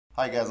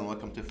Hi guys, and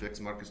welcome to Forex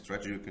Market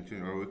Strategy. We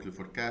continue our weekly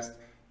forecast.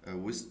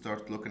 We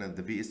start looking at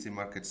the VSC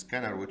Market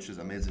Scanner, which is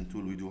an amazing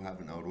tool we do have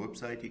on our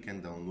website. You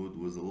can download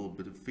with a little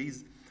bit of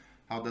fees.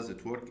 How does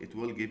it work? It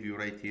will give you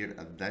right here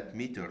at that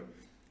meter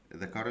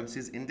the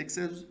currencies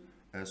indexes.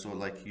 So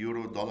like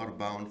Euro, Dollar,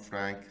 Pound,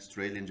 Franc,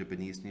 Australian,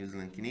 Japanese, New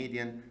Zealand,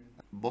 Canadian.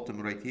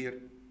 Bottom right here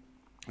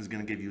is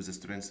going to give you the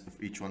strengths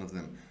of each one of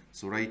them.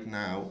 So right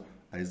now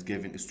is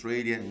given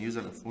Australian, New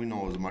Zealand. We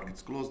know the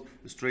market's closed.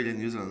 Australian,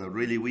 New Zealand are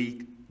really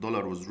weak.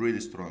 Dollar was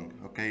really strong.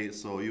 Okay,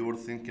 so you were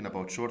thinking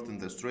about shorting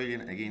the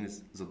Australian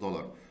against the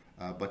dollar,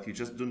 but you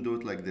just don't do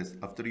it like this.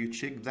 After you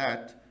check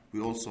that, we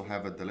also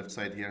have at the left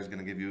side here is going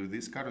to give you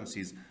these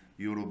currencies,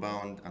 Euro,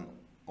 Pound, and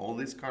all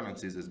these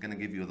currencies is going to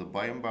give you the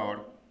buying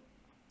power,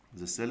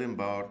 the selling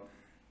power,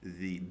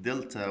 the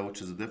delta,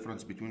 which is the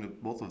difference between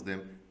both of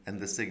them, and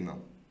the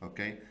signal.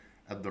 Okay.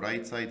 At the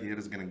right side here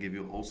is going to give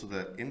you also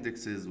the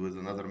indexes with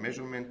another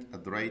measurement.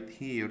 At the right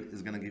here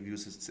is going to give you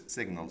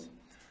signals.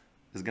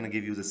 It's going to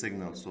give you the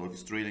signal. So if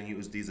Australian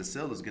USD is a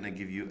sell, it's going to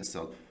give you a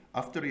sell.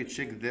 After you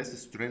check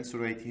this strength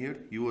right here,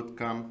 you would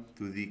come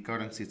to the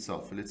currency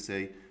itself. Let's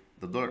say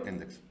the dollar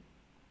index.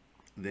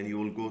 Then you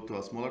will go to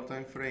a smaller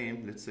time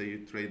frame. Let's say you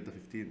trade the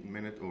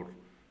 15-minute or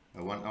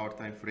a 1 hour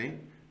time frame.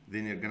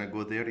 Then you're going to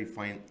go there. You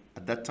find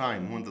at that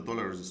time when the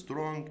dollar is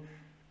strong,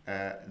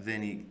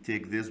 then you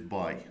take this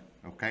buy.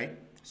 Okay,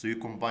 so you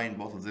combine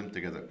both of them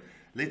together.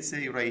 Let's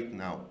say right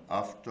now,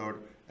 after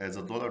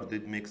the dollar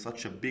did make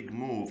such a big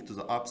move to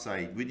the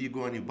upside, would you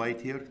go and you buy it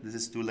here? This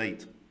is too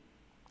late.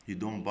 You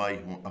don't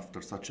buy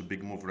after such a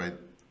big move, right?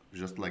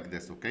 Just like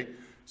this, okay?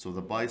 So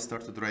the buy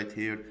started right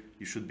here.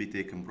 You should be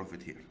taking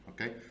profit here,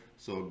 okay?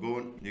 So go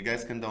on. You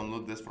guys can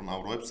download this from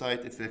our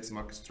website, FX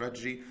Market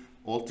Strategy.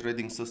 All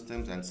trading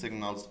systems and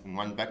signals in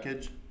one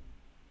package.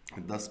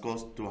 It does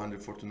cost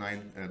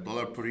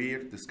 $249 per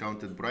year,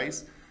 discounted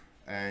price.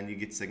 And you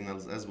get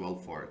signals as well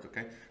for it,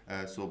 okay?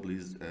 So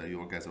please,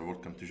 you guys are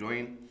welcome to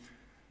join.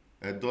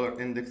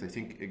 Dollar index, I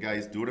think you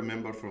guys do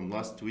remember from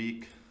last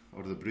week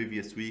or the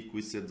previous week,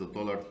 we said the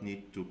dollar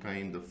need to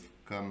kind of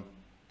come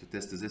to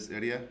test this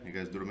area. You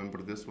guys do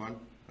remember this one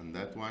and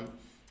that one.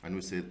 And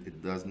we said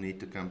it does need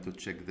to come to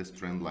check this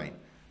trend line.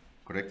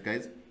 Correct,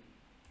 guys?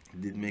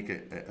 It did make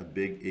a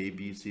big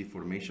ABC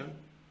formation.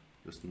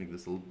 Just make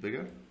this a little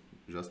bigger,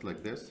 just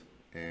like this.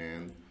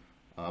 And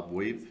up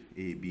wave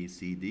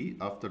ABCD.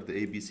 After the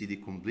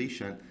ABCD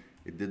completion,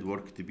 it did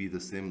work to be the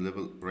same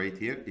level right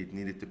here. It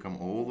needed to come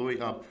all the way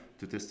up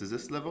to test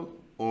this level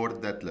or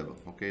that level.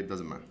 Okay, it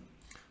doesn't matter.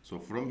 So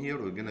from here,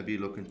 we're gonna be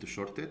looking to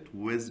short it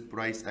with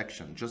price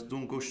action. Just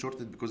don't go short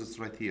it because it's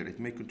right here. It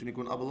may continue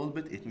going up a little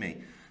bit. It may.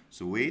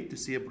 So wait to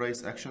see a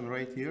price action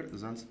right here.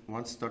 Then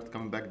once it starts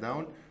coming back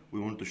down, we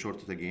want to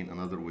short it again.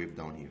 Another wave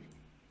down here.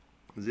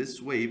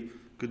 This wave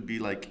could be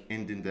like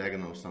ending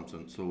diagonal or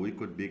something. So we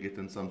could be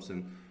getting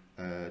something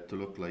to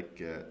look like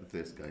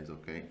this, guys.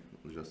 Okay,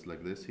 just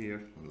like this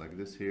here and like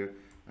this here,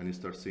 and you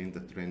start seeing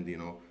the trend, you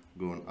know,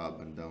 going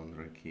up and down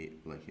like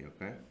here,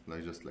 okay,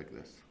 like just like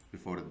this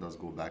before it does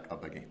go back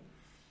up again.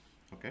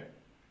 Okay,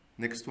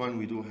 next one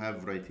we do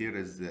have right here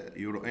is the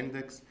euro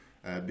index.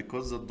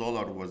 Because the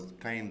dollar was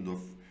kind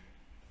of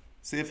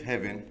safe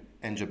haven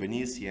and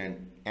Japanese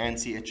yen and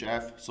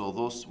CHF, so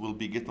those will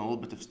be getting a little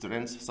bit of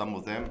strength. Some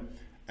of them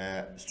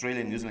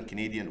Australian, New Zealand,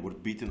 Canadian were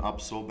beaten up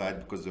so bad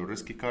because they're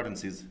risky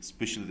currencies,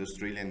 especially the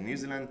Australian and New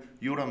Zealand.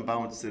 Euro and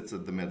Pound sits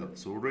at the middle.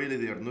 So really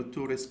they are not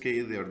too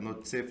risky, they are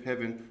not safe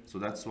haven. So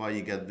that's why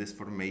you get this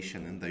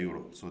formation in the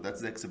euro. So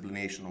that's the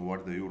explanation of why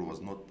the euro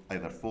was not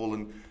either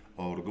falling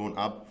or going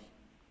up.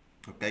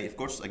 Okay, of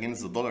course,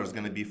 against the dollar is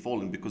going to be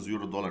falling because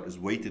euro dollar is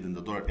weighted in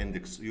the dollar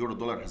index. Euro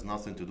dollar has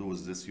nothing to do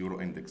with this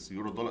euro index.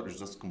 Euro dollar is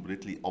just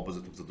completely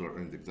opposite of the dollar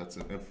index. That's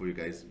an info you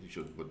guys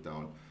should put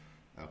down.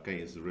 Okay,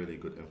 it's really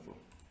good info.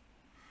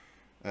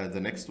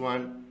 The next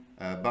one,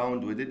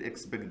 pound, we did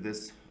expect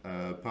this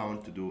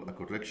pound to do a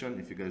correction.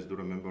 If you guys do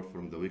remember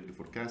from the weekly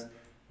forecast,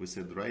 we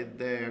said right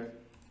there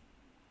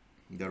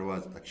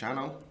was a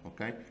channel,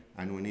 okay,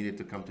 and we needed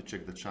to come to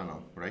check the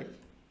channel, right?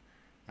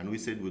 And we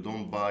said we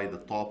don't buy the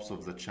tops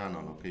of the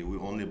channel, okay, we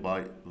only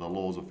buy the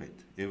lows of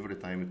it. Every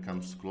time it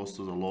comes close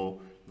to the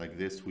low like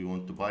this, we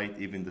want to buy it.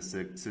 Even the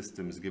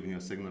system is giving you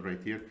a signal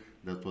right here.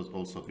 That was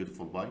also a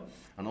beautiful buy.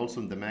 And also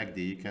in the MACD,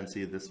 you can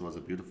see this was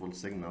a beautiful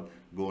signal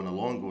going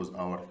along with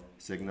our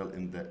signal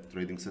in the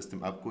trading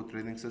system, APCO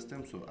trading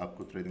system. So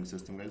APCO trading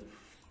system, guys.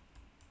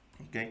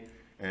 Okay,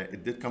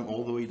 it did come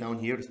all the way down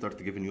here, start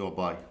giving you a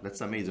buy.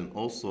 That's amazing.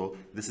 Also,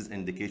 this is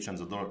indications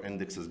the dollar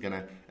index is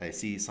gonna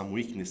see some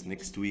weakness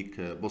next week,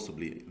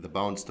 possibly. The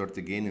pound start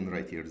gaining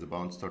right here. The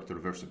pound start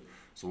reversing.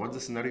 So what's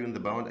the scenario in the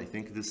pound? I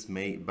think this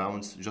may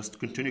bounce, just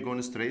continue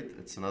going straight.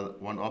 It's another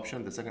one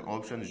option. The second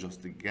option is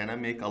just gonna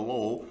make a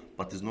low,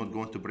 but is not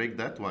going to break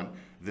that one.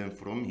 Then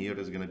from here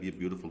is gonna be a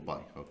beautiful buy,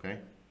 okay?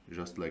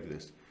 Just like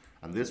this.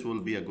 And this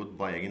will be a good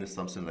buy against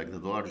something like the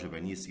dollar,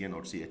 Japanese yen,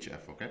 or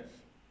CHF, okay?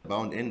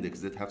 Pound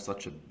index did have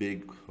such a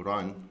big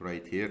run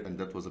right here, and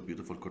that was a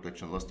beautiful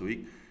correction last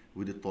week.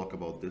 We did talk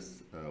about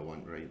this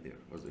one right there,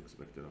 was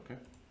expected, okay?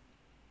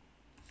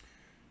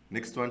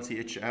 Next one,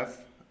 CHF.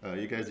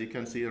 You guys, you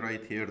can see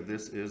right here,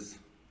 this is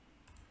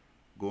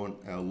going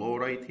low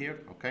right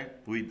here. Okay,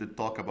 we did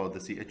talk about the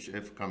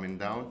CHF coming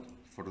down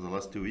for the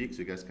last 2 weeks.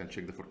 You guys can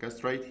check the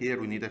forecast right here.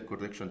 We need a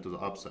correction to the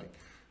upside,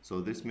 so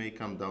this may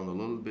come down a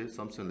little bit,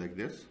 something like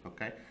this.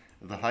 Okay,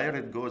 the higher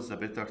it goes, the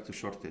better to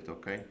short it.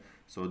 Okay,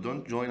 so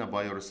don't join a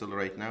buy or a sell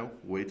right now.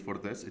 Wait for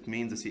this. It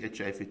means the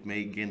CHF, it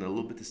may gain a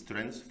little bit of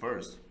strength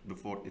first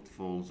before it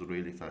falls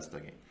really fast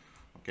again.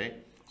 Okay,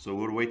 so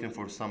we're waiting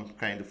for some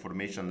kind of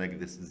formation like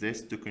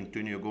this to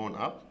continue going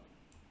up.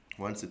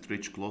 Once it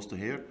reach close to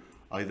here,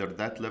 either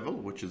that level,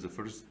 which is the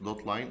first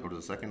dot line, or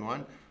the second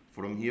one,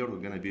 from here we're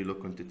going to be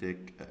looking to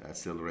take a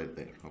sell right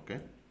there. Okay,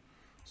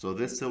 so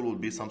this sell will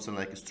be something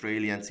like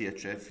Australian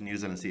CHF, New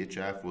Zealand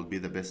CHF will be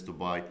the best to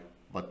buy,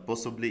 but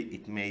possibly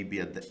it may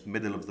be at the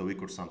middle of the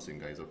week or something,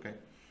 guys. Okay,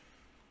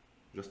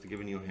 just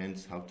giving you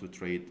hints how to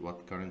trade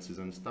what currencies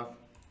and stuff.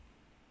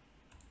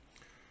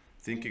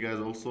 I think you guys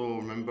also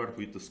remember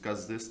we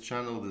discussed this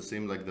channel, the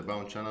same like the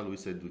bound channel. We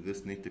said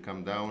this need to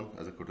come down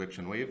as a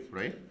correction wave,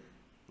 right?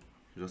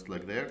 Just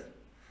like there.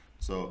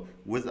 So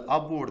with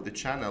upward the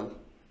channel,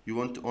 you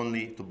want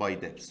only to buy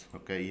dips.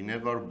 Okay, you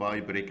never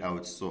buy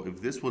breakouts. So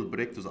if this will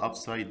break to the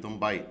upside, don't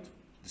buy it.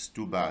 It's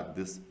too bad.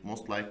 This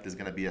most likely is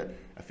gonna be a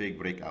fake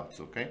breakout.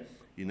 Okay,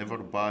 you never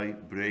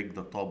break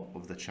the top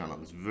of the channel.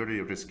 It's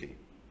very risky.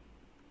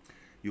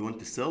 You want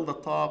to sell the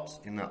tops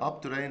in an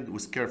uptrend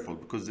with careful,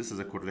 because this is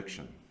a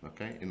correction.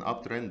 Okay, in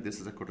uptrend, this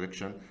is a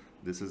correction,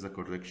 this is a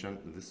correction,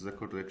 this is a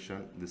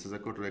correction, this is a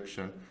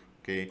correction.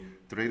 Okay,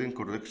 trading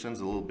corrections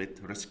a little bit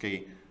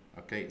risky.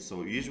 Okay,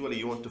 so usually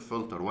you want to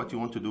filter. What you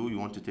want to do, you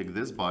want to take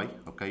this buy.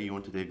 Okay, you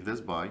want to take this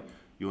buy,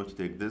 you want to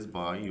take this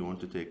buy, you want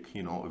to take,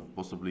 you know, if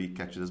possibly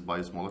catch this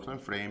buy smaller time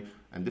frame,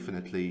 and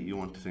definitely you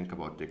want to think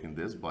about taking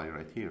this buy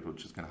right here,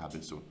 which is going to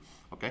happen soon.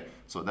 Okay,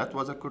 so that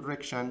was a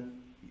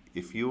correction.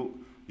 If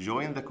you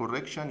join the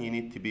correction, you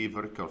need to be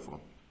very careful.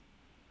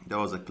 There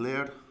was a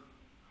clear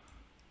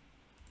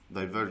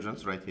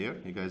divergence right here.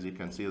 You guys, you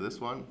can see this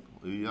one.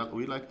 We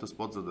like to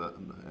spot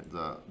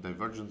the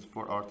divergence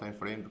for our time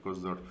frame,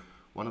 because they're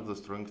one of the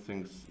strong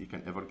things you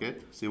can ever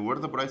get. See where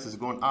the price is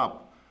going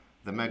up,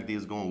 the MACD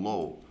is going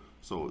low.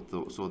 So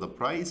the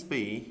price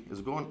P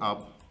is going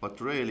up,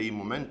 but really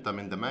momentum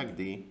in the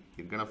MACD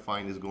you're gonna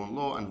find is going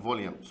low, and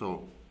volume.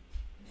 So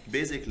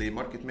basically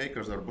market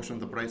makers are pushing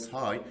the price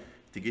high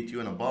to get you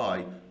in a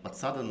buy, but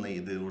suddenly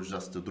they will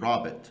just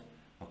drop it.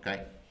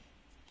 Okay,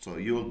 so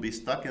you'll be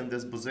stuck in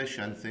this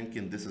position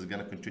thinking this is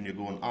gonna continue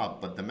going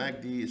up, but the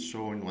MACD is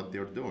showing what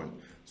they're doing.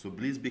 So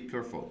please be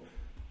careful.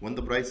 When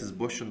the price is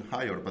pushing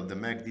higher, but the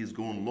MACD is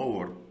going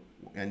lower,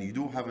 and you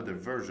do have a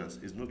divergence,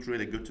 it's not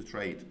really good to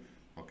trade.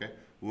 Okay,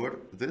 where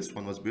this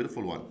one was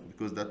beautiful one,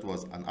 because that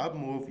was an up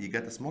move, you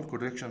get a small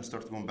correction,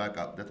 start going back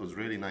up. That was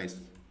really nice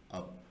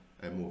up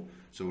move.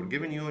 So we're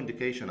giving you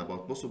indication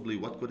about possibly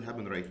what could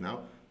happen right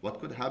now. What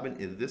could happen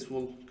is this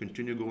will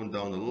continue going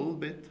down a little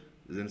bit,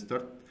 then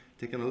start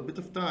taking a little bit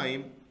of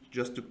time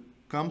just to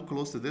come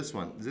close to this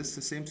one. This is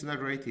the same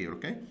scenario right here.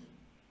 Okay,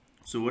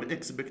 so we're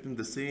expecting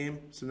the same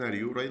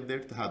scenario right there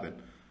to happen.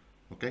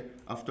 Okay,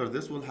 after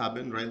this will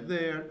happen right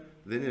there,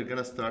 then you're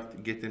gonna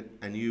start getting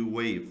a new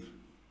wave,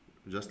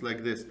 just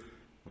like this.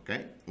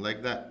 Okay,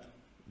 like that.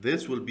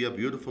 This will be a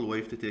beautiful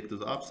wave to take to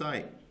the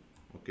upside.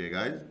 Okay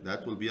guys,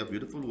 that will be a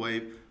beautiful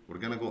wave. We're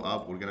gonna go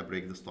up, we're gonna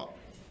break the stop.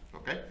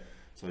 Okay,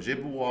 so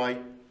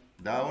JPY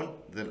down,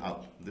 then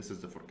up. This is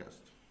the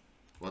forecast.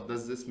 What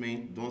does this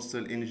mean? Don't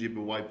sell any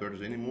JPY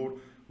pairs anymore.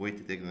 Wait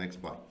to take the next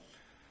buy.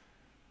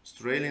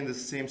 Australian, the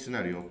same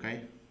scenario.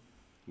 Okay,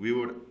 we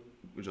were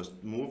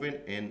just moving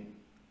in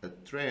a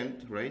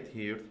trend right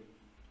here,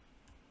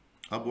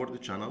 upward the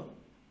channel,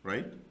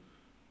 right?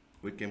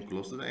 We came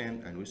close to the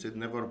end, and we said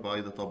never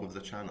buy the top of the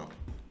channel.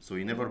 So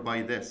you never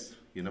buy this,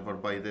 you never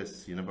buy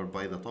this, you never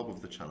buy the top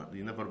of the channel,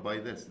 you never buy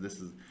this. This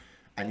is,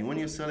 and when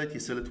you sell it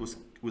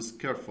with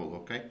careful.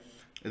 Okay,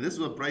 and this is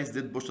what price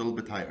did push a little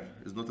bit higher.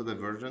 It's not a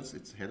divergence,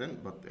 it's hidden,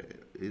 but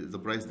the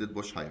price did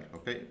push higher.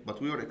 Okay,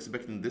 but we were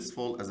expecting this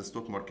fall as a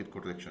stock market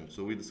correction.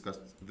 So we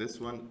discussed this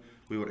one.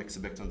 We were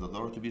expecting the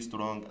dollar to be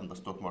strong and the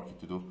stock market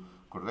to do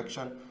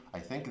correction. I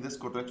think this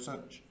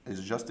correction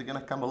is just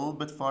gonna come a little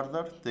bit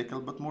farther, take a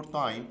little bit more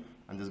time,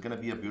 and there's gonna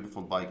be a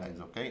beautiful buy, guys.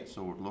 Okay,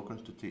 so we're looking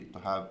to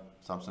have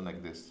something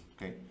like this.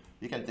 Okay,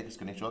 you can take a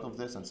screenshot of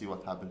this and see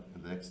what happened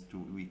in the next 2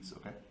 weeks.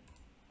 Okay,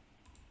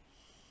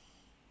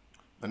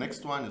 the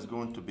next one is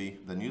going to be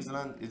the New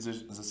Zealand. It's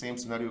the same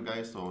scenario,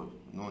 guys, so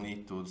no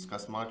need to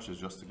discuss much. It's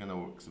just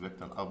gonna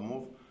expect an up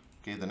move.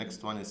 Okay, the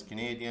next one is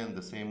Canadian,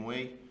 the same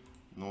way,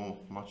 no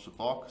much to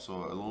talk. So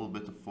a little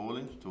bit of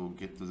falling to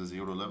get to the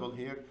zero level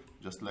here,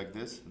 just like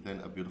this,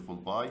 then a beautiful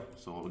buy.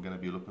 So we're gonna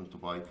be looking to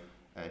buy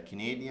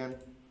Canadian,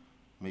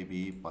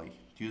 maybe by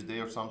Tuesday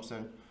or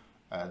something.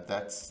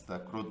 That's the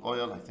crude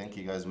oil. I think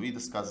you guys, we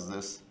discussed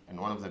this in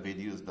one of the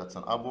videos. That's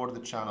an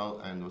upward channel,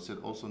 and we said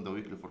also in the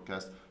weekly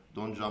forecast,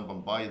 don't jump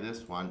and buy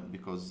this one,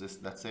 because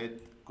that's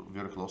it,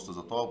 very close to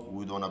the top.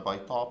 We don't want to buy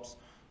tops,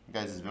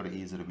 guys. It's very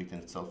easy repeating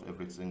itself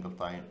every single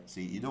time.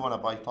 See, you don't want to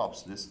buy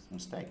tops. This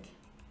mistake.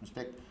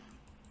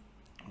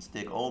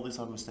 Mistake. All these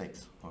are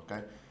mistakes.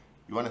 Okay,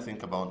 you want to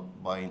think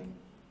about buying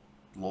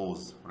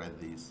lows, right?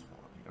 These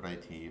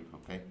right here.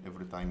 Okay,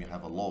 every time you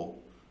have a low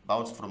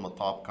bounce from the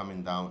top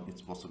coming down,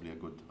 it's possibly a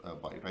good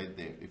buy right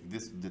there. If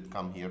this did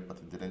come here but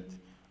it didn't,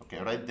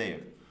 okay, right there.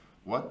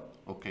 What?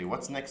 Okay,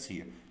 what's next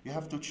here? You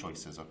have two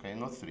choices. Okay,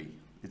 not three.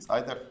 It's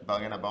either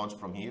gonna bounce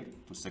from here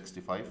to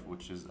 65,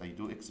 which is, I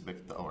do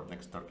expect our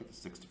next target is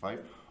 65,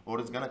 or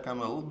it's gonna come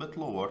a little bit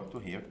lower to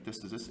here,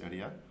 test this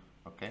area,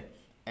 okay,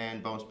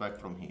 and bounce back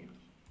from here.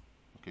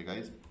 Okay,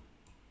 guys,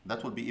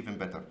 that would be even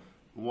better.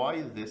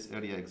 Why this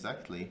area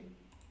exactly?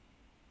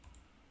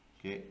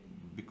 Okay,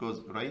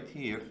 because right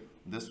here,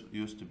 this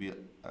used to be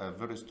a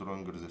very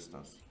strong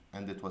resistance,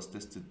 and it was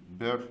tested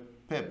per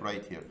pip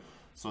right here.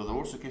 So the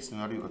worst case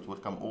scenario, it will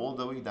come all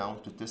the way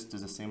down to test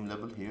the same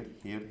level here,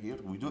 here, here.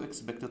 We do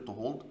expect it to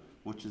hold,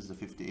 which is the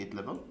 58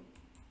 level.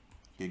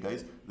 Okay,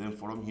 guys. Then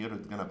from here,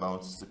 it's gonna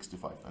bounce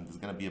 65, and it's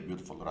gonna be a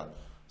beautiful run.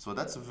 So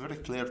that's a very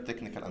clear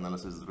technical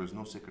analysis. There is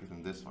no secret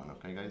in this one.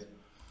 Okay, guys.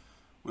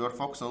 We are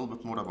focusing a little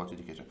bit more about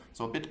education.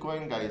 So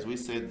Bitcoin, guys, we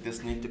said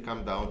this need to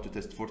come down to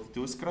test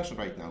 42. It's crashing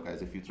right now,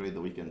 guys. If you trade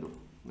the weekend,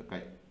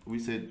 okay. We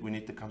said we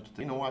need to come to.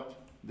 You know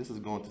what? This is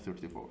going to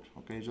 34.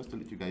 Okay, just to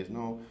let you guys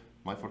know,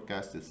 my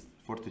forecast is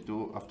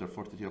 42, after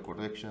 42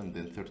 correction,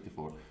 then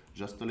 34.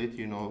 Just to let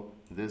you know,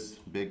 this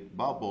big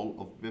bubble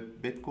of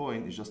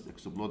Bitcoin is just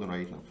exploding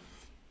right now.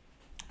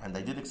 And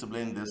I did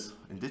explain this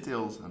in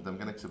details, and I'm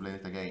gonna explain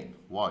it again.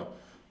 Why?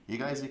 You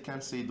guys, you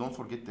can see, don't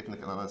forget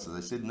technical analysis.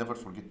 I said never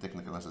forget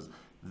technical analysis.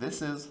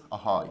 This is a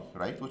high,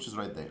 right? Which is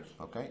right there,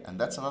 okay? And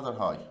that's another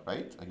high,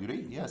 right?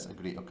 Agree? Yes,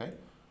 agree, okay?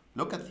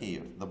 Look at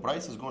here, the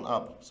price is going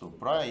up. So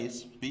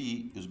price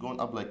P is going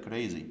up like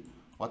crazy.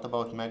 What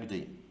about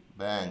MACD?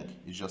 Bang,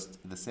 it's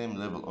just the same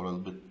level or a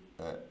little bit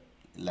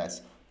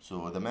less.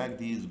 So the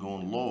MACD is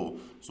going low.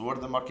 So where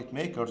the market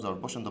makers are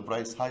pushing the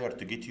price higher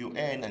to get you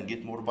in and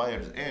get more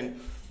buyers in,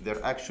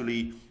 they're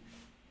actually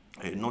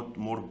not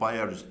more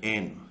buyers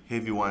in,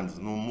 heavy ones,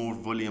 no more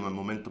volume and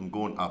momentum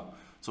going up.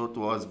 So it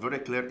was very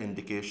clear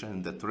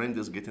indication the trend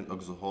is getting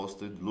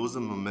exhausted,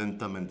 losing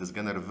momentum, and is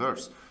gonna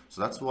reverse. So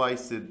that's why I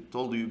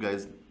told you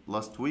guys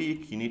last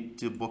week, you need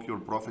to book your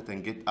profit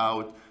and get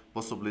out,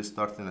 possibly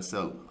starting a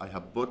sell. I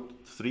have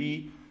put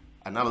 3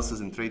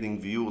 analysis in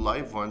TradingView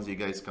live ones. You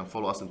guys can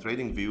follow us in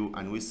TradingView,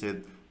 and we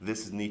said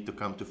this need to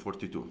come to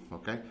 42,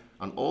 okay?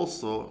 And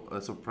also,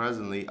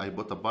 surprisingly, I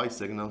bought a buy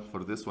signal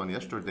for this one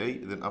yesterday.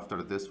 Then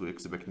after this, we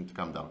expect it to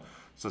come down.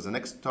 So the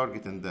next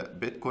target in the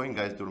Bitcoin,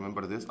 guys, to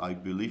remember this, I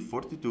believe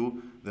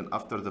 42. Then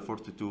after the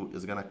 42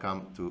 is gonna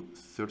come to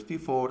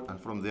 34, and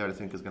from there, I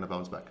think it's gonna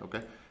bounce back,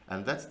 okay?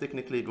 And that's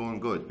technically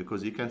going good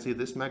because you can see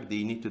this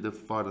MACD need to dip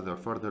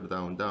further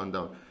down, down,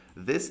 down.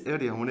 This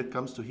area, when it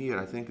comes to here,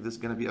 I think this is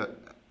gonna be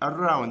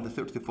around the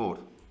 34.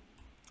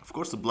 Of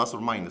course, plus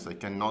or minus, I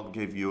cannot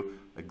give you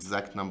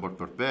exact number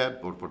per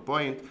pip or per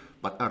point,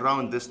 but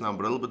around this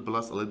number, a little bit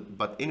plus, a little,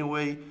 but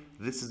anyway,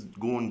 this is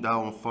going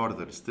down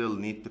further, still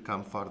need to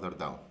come further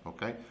down,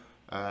 okay?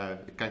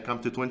 It can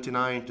come to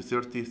 29, to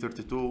 30,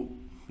 32,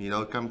 you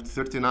know, come to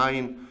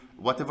 39,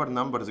 whatever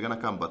number is gonna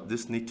come, but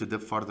this need to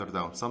dip further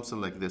down, something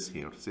like this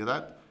here, see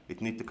that?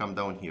 It need to come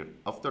down here.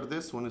 After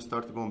this, when it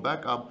starts going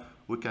back up,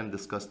 we can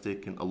discuss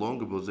taking a long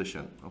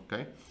position,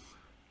 okay?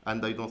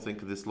 And I don't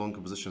think this long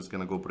position is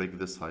gonna go break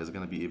this high. It's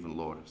gonna be even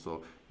lower.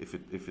 So if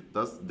it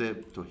does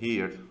dip to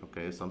here,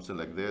 okay, something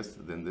like this,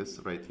 then this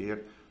right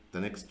here,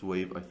 the next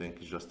wave I think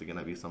is just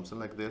gonna be something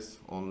like this.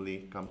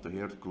 Only come to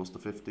here, close to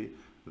 50,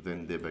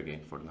 then dip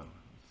again for now.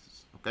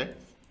 Okay.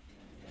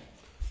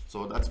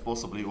 So that's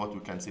possibly what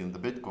we can see in the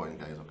Bitcoin,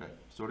 guys. Okay.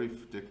 Sorry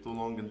if it take too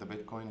long in the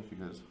Bitcoin. If you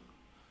guys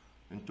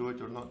into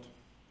it or not.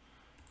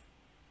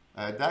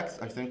 DAX,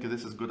 I think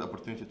this is good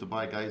opportunity to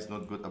buy, guys,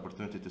 not good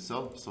opportunity to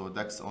sell. So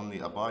DAX only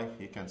a buy.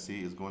 You can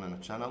see is going in a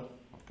channel.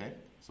 Okay,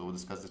 so we'll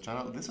discuss the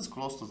channel. This is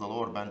close to the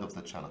lower band of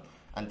the channel,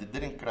 and it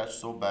didn't crash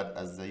so bad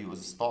as the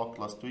US stock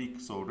last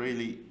week. So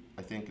really,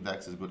 I think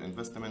DAX is good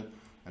investment.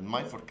 And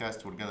my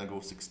forecast, we're gonna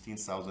go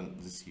 16,000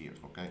 this year.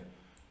 Okay,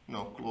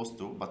 no, close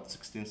to, but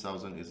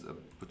 16,000 is a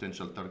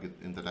potential target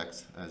in the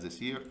DAX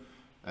this year.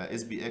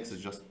 SBX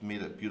has just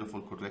made a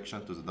beautiful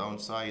correction to the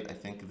downside. I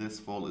think this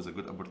fall is a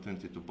good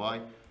opportunity to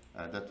buy.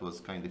 That was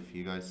kind of,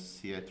 you guys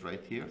see it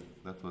right here.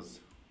 That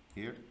was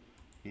here,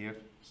 here.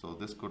 So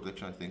this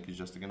correction, I think, is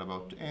just again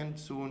about to end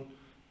soon.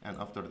 And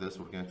after this,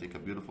 we're going to take a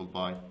beautiful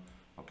buy,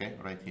 okay,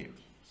 right here.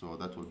 So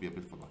that will be a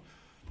beautiful buy.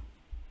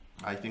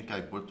 I think I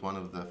put one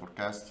of the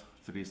forecasts,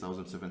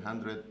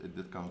 3,700. It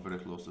did come very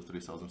close to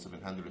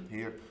 3,700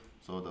 here.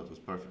 So that was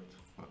perfect,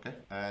 okay.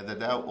 The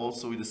Dow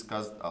also, we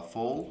discussed a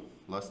fall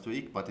last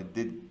week, but it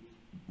did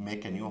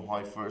make a new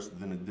high first,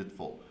 then it did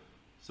fall.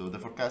 So the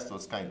forecast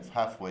was kind of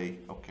halfway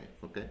okay,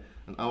 okay.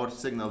 And our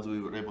signals, we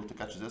were able to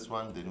catch this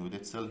one, then we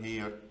did sell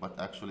here, but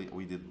actually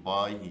we did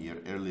buy here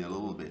early a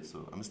little bit.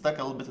 So I'm stuck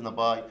a little bit in a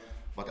buy,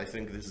 but I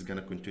think this is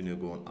gonna continue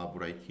going up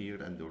right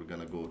here, and we're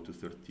gonna go to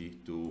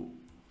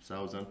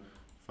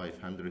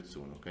 32,500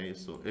 soon, okay?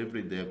 So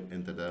every dip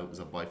in the Dow is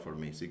a buy for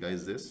me. See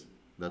guys,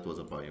 that was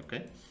a buy,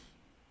 okay?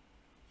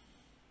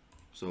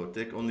 So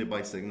take only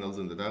buy signals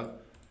in the Dow.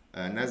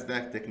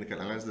 NASDAQ technical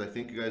analysis, I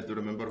think you guys do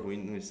remember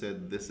when we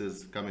said this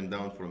is coming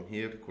down from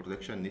here,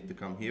 correction need to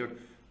come here.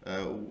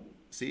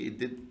 See, it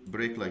did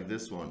break like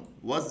this one.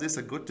 Was this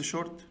a good to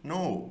short?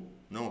 No,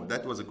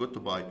 that was a good to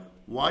buy.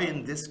 Why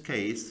in this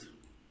case?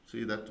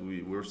 See that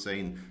we were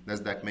saying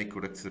NASDAQ may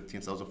correct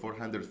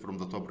 13,400 from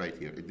the top right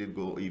here. It did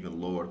go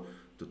even lower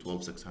to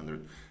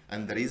 12,600.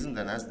 And the reason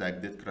the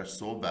NASDAQ did crash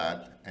so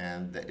bad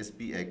and the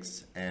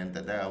SPX and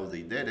the Dow,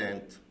 they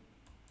didn't.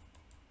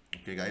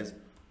 Okay guys,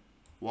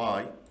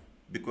 why?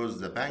 Because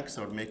the banks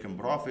are making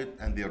profit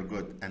and they are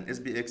good. And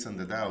SPX and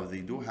the Dow,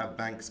 they do have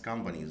banks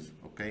companies,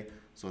 okay?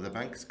 So the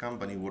banks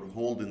company were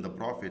holding the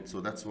profit, so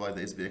that's why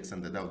the SPX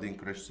and the Dow didn't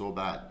crash so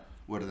bad.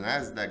 Where the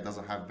NASDAQ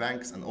doesn't have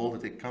banks and all the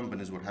tech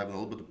companies were having a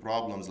little bit of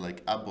problems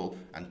like Apple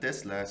and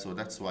Tesla, so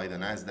that's why the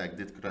NASDAQ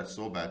did crash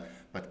so bad.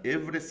 But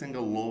every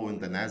single low in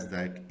the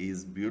NASDAQ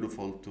is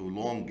beautiful to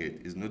long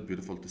it, is not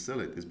beautiful to sell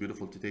it, it's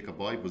beautiful to take a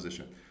buy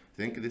position. I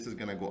think this is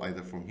gonna go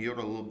either from here or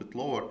a little bit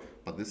lower,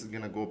 but this is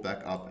gonna go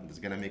back up and it's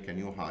gonna make a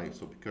new high,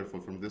 so be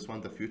careful from this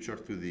one, the future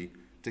to the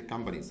tech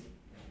companies.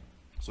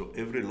 So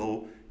every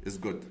low is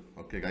good,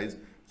 okay guys?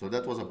 So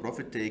that was a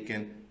profit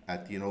taken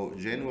at, you know,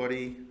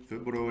 January,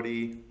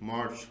 February,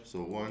 March,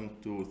 so 1,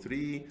 2,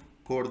 3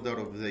 quarter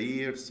of the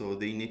year, so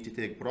they need to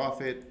take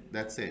profit,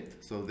 that's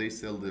it. So they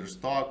sell their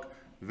stock,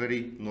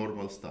 very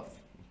normal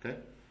stuff, okay?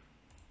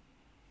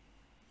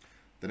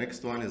 The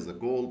next one is the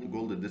gold.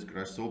 Gold did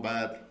crash so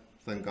bad.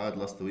 Thank God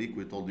last week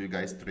we told you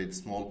guys trade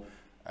small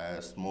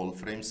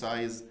frame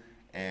size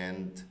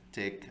and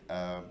take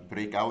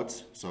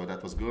breakouts, so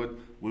that was good.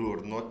 We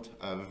were not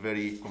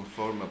very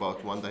confirmed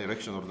about one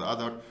direction or the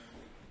other.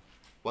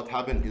 What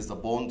happened is the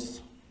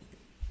bonds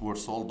were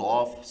sold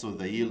off, so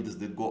the yields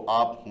did go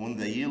up. When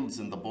the yields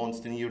in the bonds,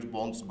 10-year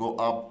bonds go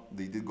up,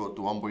 they did go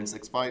to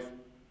 1.65.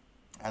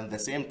 And at the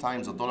same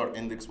time, the dollar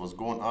index was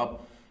going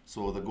up,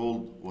 so the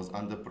gold was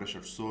under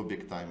pressure so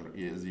big time,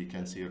 as you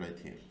can see right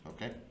here,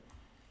 okay?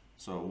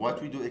 So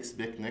what we do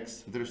expect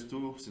next, there's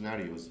two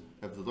scenarios.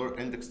 If the dollar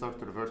index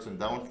starts reversing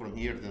down from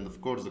here, then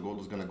of course the gold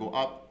is gonna go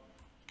up,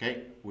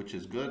 okay, which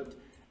is good.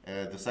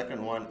 The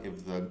second one,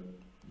 if the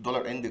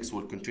dollar index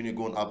will continue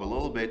going up a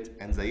little bit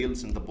and the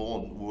yields in the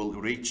bond will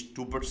reach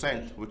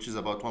 2%, which is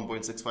about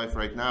 1.65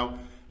 right now,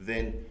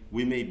 then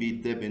we may be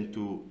dip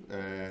into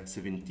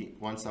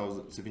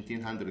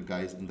 1,700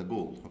 guys in the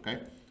gold, okay?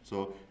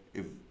 So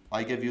if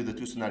I give you the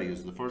two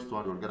scenarios, the first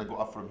one, we're gonna go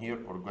up from here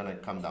or we're gonna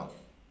come down.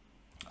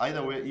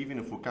 Either way, even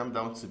if we come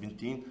down to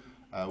 17,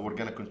 we're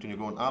gonna continue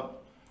going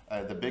up.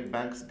 The big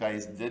banks,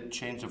 guys, did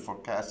change the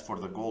forecast for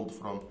the gold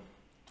from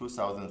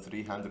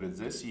 2,300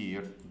 this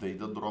year. They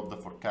did drop the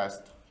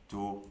forecast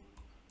to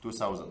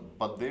 2,000,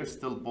 but they're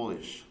still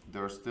bullish.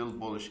 They're still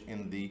bullish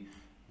in the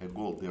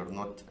gold. They are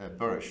not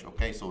bearish,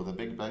 okay? So the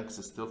big banks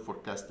is still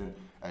forecasting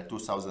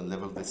 2,000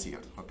 level this year,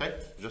 okay?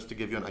 Just to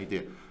give you an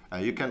idea.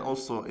 You can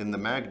also, in the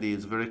MACD,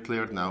 it's very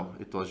clear now,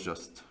 it was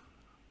just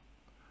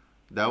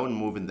down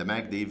move in the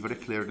MACD, very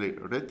clearly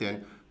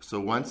written. So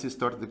once you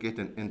start to get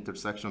an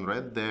intersection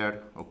right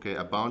there, okay,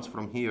 a bounce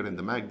from here in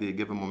the MACD,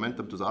 give a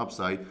momentum to the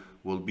upside,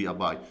 will be a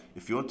buy.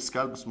 If you want to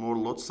scalp small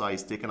lot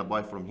size, taking a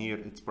buy from here,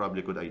 it's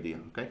probably a good idea,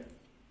 okay?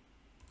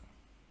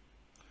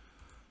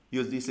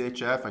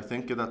 USDCHF, I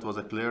think that was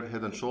a clear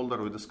head and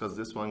shoulder. We discussed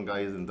this one,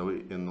 guys,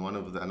 in one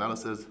of the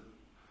analysis,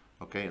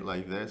 okay,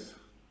 like this,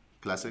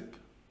 classic,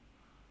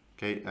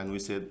 okay, and we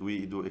said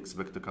we do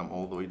expect to come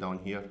all the way down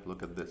here.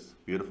 Look at this,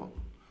 beautiful.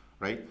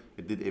 Right?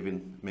 It did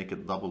even make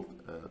it double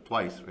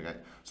twice, right?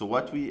 So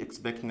what we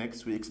expect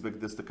next, we expect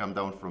this to come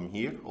down from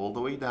here all the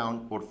way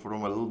down or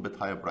from a little bit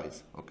higher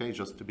price, okay?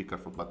 Just to be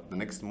careful, but the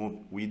next move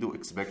we do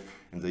expect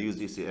in the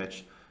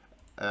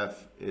USDCHF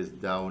is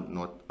down,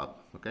 not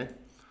up, okay?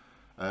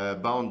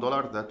 Pound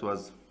dollar, that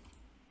was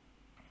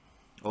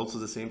also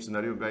the same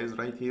scenario, guys,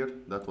 right here.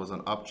 That was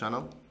an up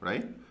channel,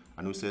 right?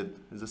 And we said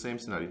it's the same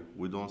scenario.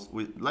 We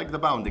like the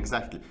pound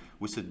exactly.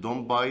 We said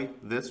don't buy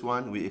this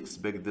one. We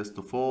expect this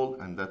to fall,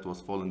 and that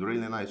was falling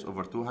really nice,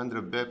 over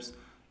 200 bips.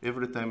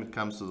 Every time it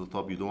comes to the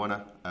top, you don't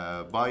wanna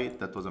buy it.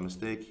 That was a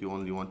mistake. You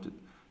only want to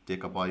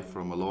take a buy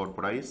from a lower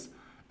price.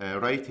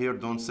 Right here,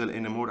 don't sell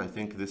anymore. I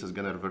think this is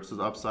gonna reverse to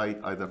the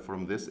upside either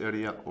from this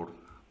area or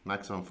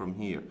maximum from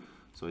here.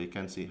 So you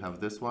can see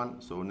have this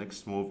one. So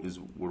next move is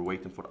we're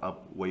waiting for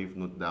up wave,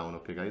 not down.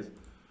 Okay, guys.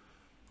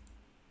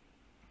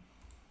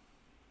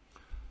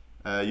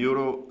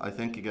 Euro, I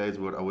think you guys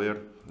were aware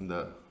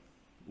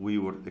we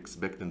were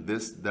expecting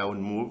this down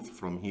move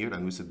from here,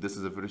 and we said this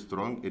is a very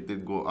strong. It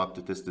did go up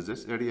to test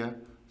this area,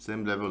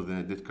 same level, then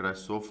it did crash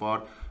so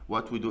far.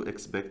 What we do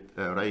expect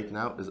right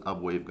now is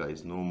up wave,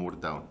 guys, no more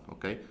down,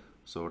 okay?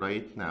 So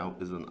right now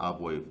is an up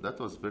wave. That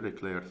was very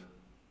clear.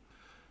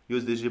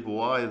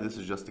 USDJPY, this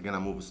is just gonna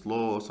move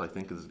slow, so I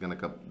think it's gonna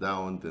come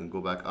down, then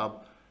go back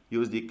up.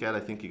 USDCAD, I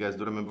think you guys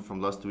do remember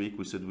from last week,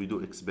 we said we do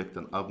expect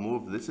an up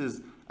move. This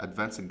is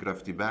advanced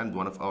gravity band,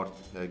 one of our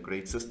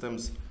great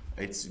systems.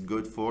 It's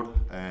good for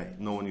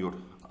knowing your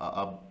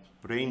up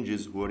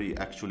ranges where you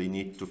actually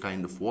need to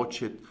kind of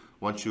watch it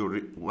Once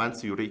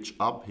you reach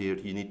up here,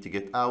 you need to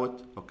get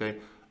out. Okay,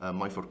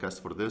 my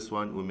forecast for this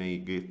one, we may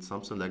get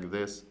something like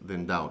this,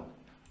 then down.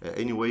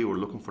 Anyway, we're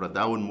looking for a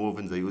down move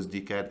in the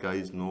USDCAD,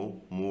 guys,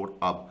 no more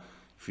up.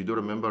 If you do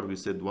remember, we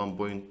said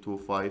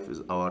 1.25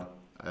 is our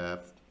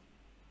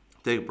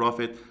take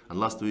profit, and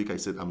last week I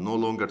said I'm no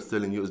longer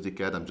selling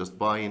USDCAD, I'm just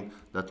buying.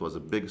 That was a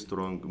big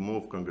strong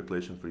move.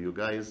 Congratulations for you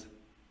guys.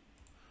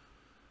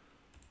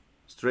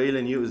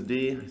 Australian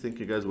USD, I think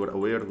you guys were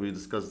aware, we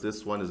discussed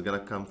this one is gonna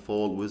come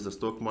fall with the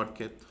stock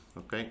market.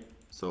 Okay,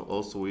 so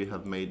also we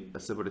have made a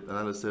separate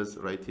analysis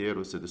right here.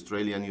 We said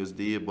Australian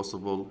USD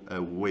possible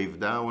wave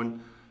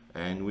down,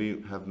 and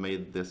we have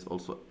made this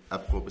also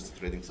AUDUSD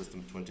trading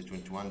system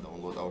 2021.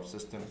 Download our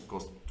system,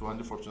 cost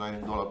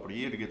 $249 per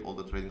year. You get all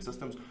the trading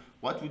systems.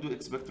 What we do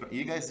expect,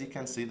 you guys, you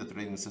can see the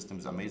trading system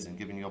is amazing,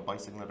 giving you a buy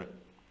signal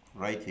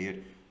right here.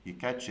 You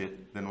catch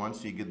it, then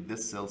once you get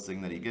this sell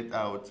signal, you get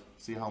out.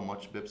 See how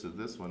much pips is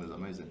this one is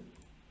amazing.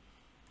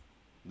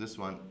 This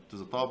one to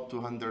the top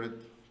 200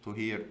 to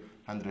here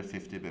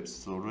 150 pips.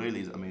 So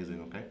really is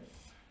amazing. Okay,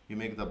 you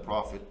make the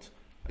profit,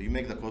 you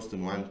make the cost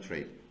in one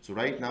trade. So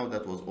right now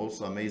that was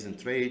also amazing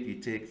trade you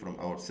take from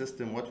our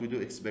system. What we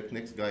do expect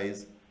next,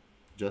 guys,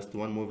 just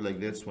one move like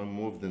this, one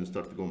move, then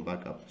start going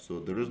back up. So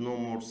there is no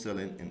more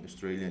selling in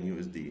Australian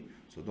USD.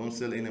 So don't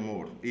sell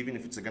anymore. Even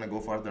if it's gonna go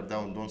farther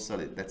down, don't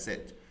sell it. That's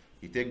it.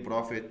 You take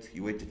profit,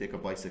 you wait to take a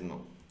buy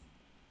signal.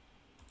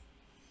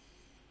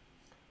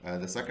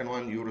 The second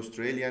one, Euro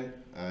Australian,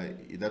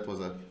 that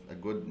was a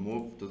good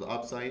move to the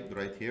upside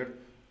right here.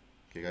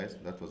 Okay guys,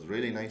 that was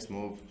really nice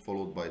move,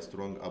 followed by a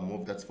strong up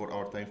move. That's for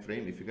our time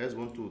frame. If you guys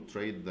want to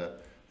trade the,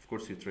 of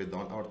course you trade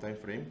on our time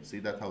frame. See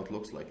that how it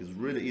looks like. It's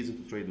really easy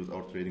to trade with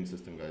our trading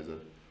system, guys. I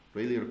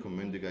really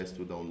recommend you guys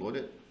to download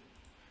it.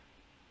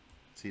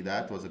 See,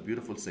 that was a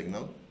beautiful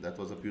signal. That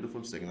was a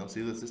beautiful signal.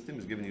 See, the system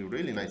is giving you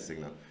really nice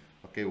signal.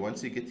 Okay,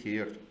 once you get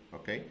here,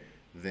 okay,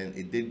 then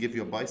it did give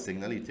you a buy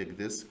signal. You take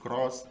this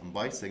cross and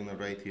buy signal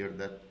right here.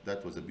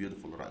 That was a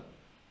beautiful run.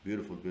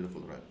 Beautiful, beautiful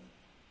run.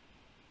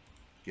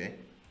 Okay.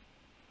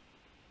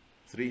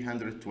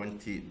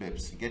 320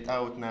 bips. Get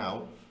out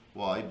now.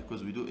 Why?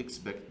 Because we do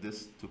expect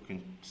this to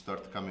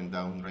start coming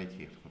down right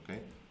here.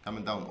 Okay,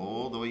 coming down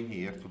all the way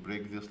here to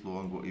break this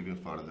low and go even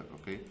further.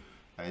 Okay,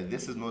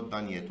 this is not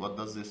done yet. What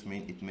does this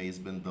mean? It may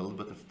spend a little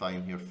bit of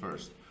time here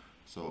first.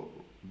 So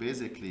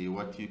basically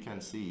what you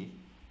can see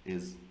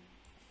is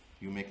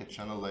you make a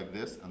channel like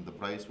this and the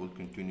price will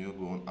continue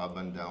going up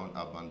and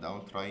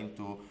down, trying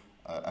to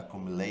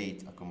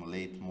accumulate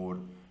more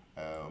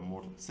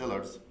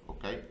sellers,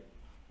 okay,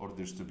 or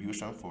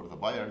distribution for the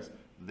buyers.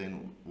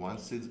 Then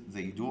once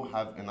they do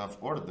have enough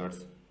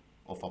orders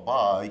of a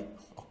buy,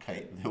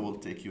 okay, they will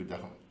take you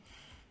down.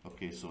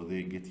 Okay, so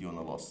they get you on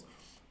a loss.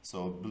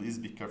 So please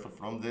be careful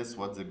from this.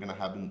 What's gonna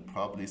happen?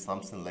 Probably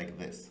something like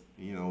this.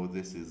 You know,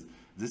 this is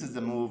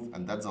the move,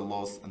 and that's a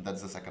loss, and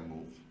that's the second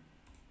move.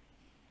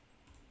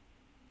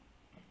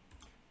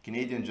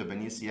 Canadian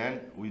Japanese yen,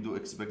 we do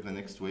expect the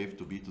next wave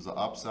to be to the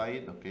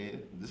upside. Okay,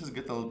 this is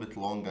getting a little bit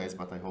long, guys,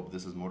 but I hope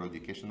this is more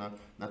educational.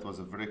 That was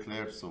very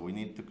clear, so we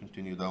need to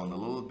continue down a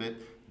little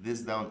bit.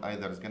 This down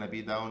either is gonna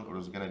be down or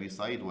is gonna be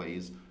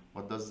sideways.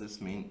 What does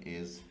this mean?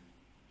 Is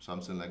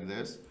something like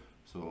this.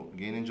 So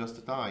gaining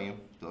just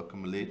time to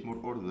accumulate more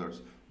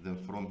orders, then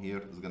from here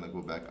it's gonna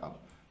go back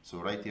up. So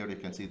right here you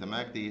can see the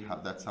MACD,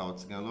 that's how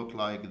it's gonna look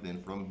like.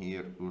 Then from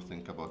here we'll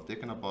think about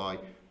taking a buy,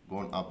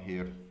 going up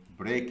here,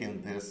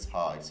 breaking this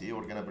high. See,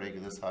 we're gonna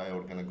break this high,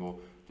 we're gonna go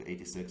to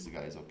 86,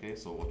 guys. Okay,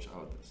 so watch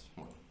out this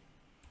one.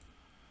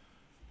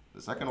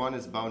 The second one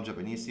is pound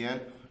Japanese yen.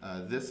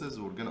 This is,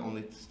 we're gonna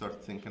only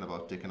start thinking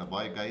about taking a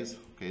buy, guys.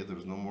 Okay,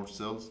 there's no more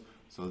sells.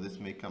 So this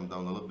may come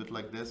down a little bit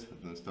like this, and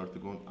then start to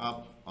going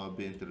up. I'll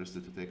be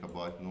interested to take a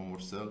buy, no more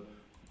sell.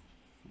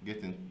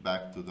 Getting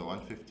back to the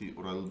 150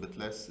 or a little bit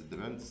less, it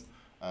depends.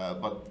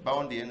 But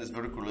pound yen is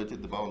very correlated to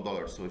the pound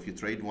dollar. So if you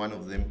trade one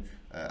of them,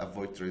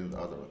 avoid trading the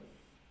other one.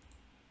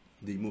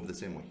 They move the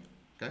same way,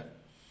 okay?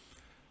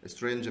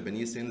 Australian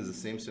Japanese yen is the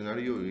same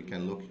scenario. You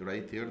can look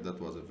right here.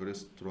 That was a very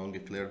strong,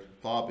 clear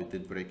top. It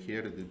did break here,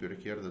 it did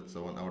break here. That's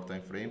a 1 hour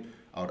time frame.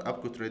 Our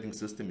APCO trading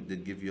system, it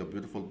did give you a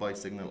beautiful buy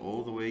signal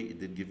all the way. It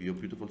did give you a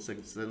beautiful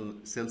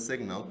sell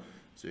signal.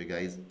 So you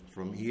guys,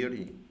 from here,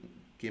 it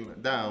came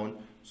down.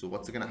 So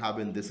what's gonna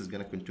happen? This is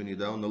gonna continue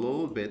down a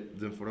little bit.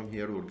 Then from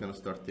here, we're gonna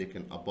start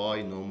taking a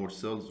buy, no more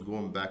sells,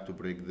 going back to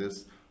break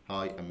this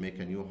high and make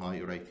a new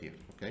high right here,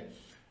 okay?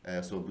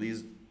 So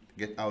please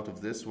get out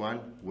of this one.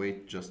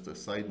 Wait just a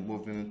side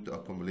movement to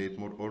accumulate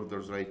more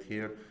orders right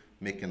here,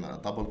 making a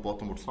double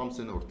bottom or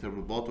something, or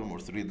triple bottom, or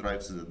 3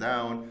 drives to the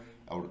down,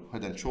 or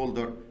head and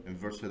shoulder,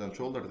 inverse head and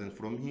shoulder. Then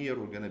from here,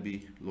 we're gonna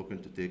be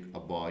looking to take a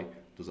buy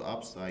to the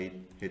upside,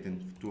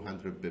 hitting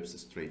 200 bips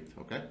straight,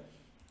 okay?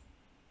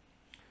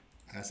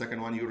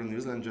 Second one, Euro New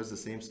Zealand, just the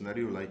same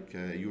scenario like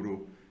Euro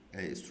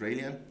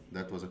Australian.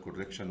 That was a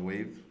correction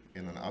wave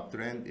in an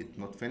uptrend. It's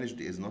not finished,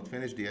 it is not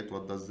finished yet.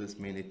 What does this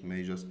mean? It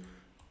may just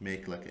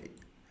make like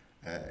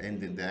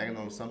end in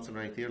diagonal or something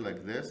right here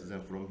like this,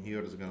 then from here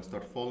it's gonna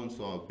start falling,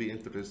 so I'll be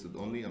interested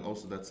only, and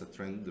also that's a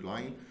trend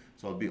line,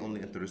 so I'll be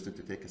only interested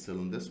to take a sell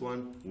on this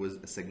one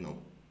with a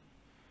signal.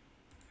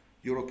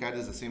 EUROCAD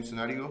is the same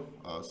scenario,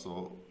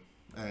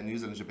 New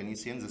Zealand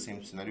Japanese yen, the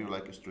same scenario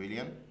like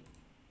Australian.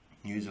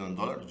 New Zealand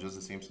dollar, just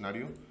the same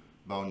scenario.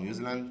 Pound New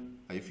Zealand,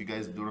 if you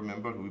guys do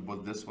remember, we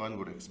bought this one,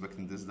 we're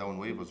expecting this down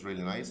wave, was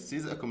really nice. See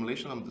the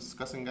accumulation I'm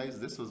discussing, guys,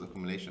 this was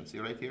accumulation, see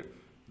right here,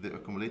 they're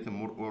accumulating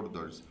more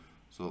orders.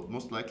 So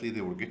most likely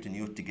they were getting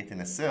you to get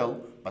in a sell,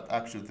 but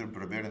actually they're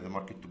preparing the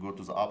market to go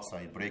to the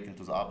upside, break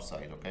into the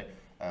upside, okay?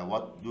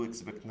 What do you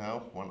expect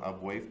now? One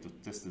up wave to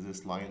test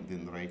this line,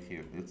 then right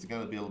here. It's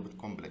gonna be a little bit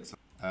complex.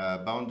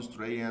 Pound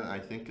Australian, I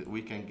think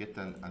we can get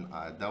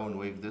a down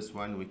wave. This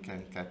one we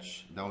can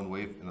catch down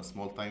wave in a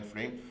small time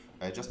frame.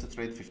 Just to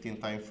trade 15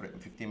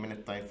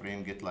 minute time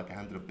frame, get like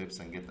 100 pips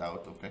and get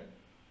out, okay?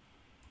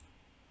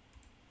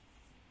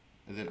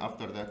 And then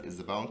after that is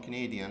the Pound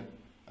Canadian.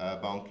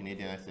 Pound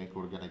Canadian, I think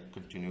we're gonna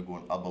continue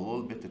going up a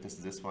little bit to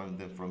test this one.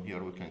 Then from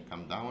here we can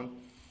come down.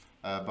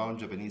 Pound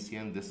Japanese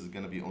yen, this is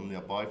gonna be only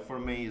a buy for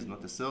me, is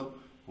not a sell.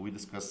 We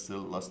discussed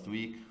sell last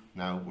week.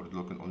 Now we're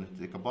looking only to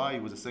take a buy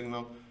with a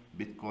signal.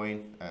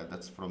 Bitcoin,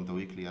 that's from the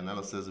weekly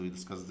analysis. We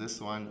discussed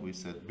this one. We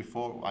said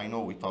before, I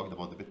know we talked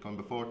about the Bitcoin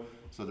before,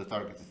 so the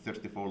target is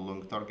 34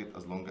 long target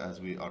as long as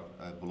we are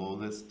below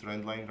this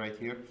trend line right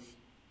here.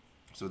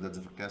 So that's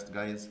the forecast,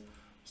 guys.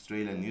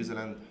 Australia and New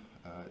Zealand,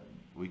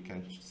 we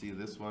can see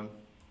this one.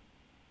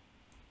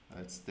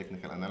 It's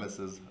technical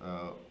analysis.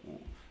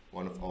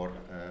 One of our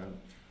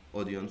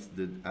audience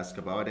did ask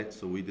about it,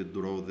 so we did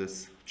draw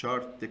this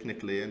chart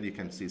technically, and you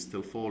can see it's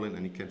still falling,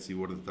 and you can see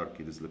where the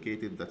target is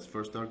located. That's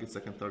first target,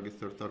 second target,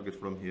 third target.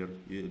 From here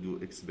you do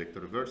expect a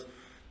reverse.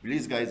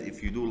 Please, guys,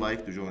 if you do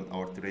like to join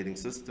our trading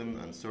system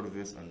and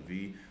service and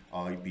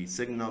VIP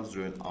signals,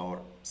 join our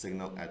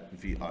signal at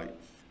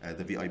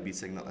the VIP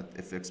signal at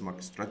FX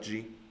Market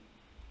Strategy.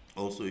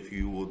 Also, if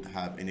you would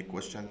have any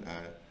question,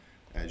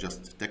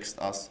 just text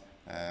us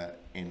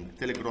in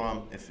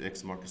Telegram,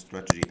 FX Market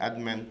Strategy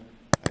admin.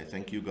 I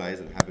thank you guys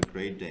and have a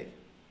great day.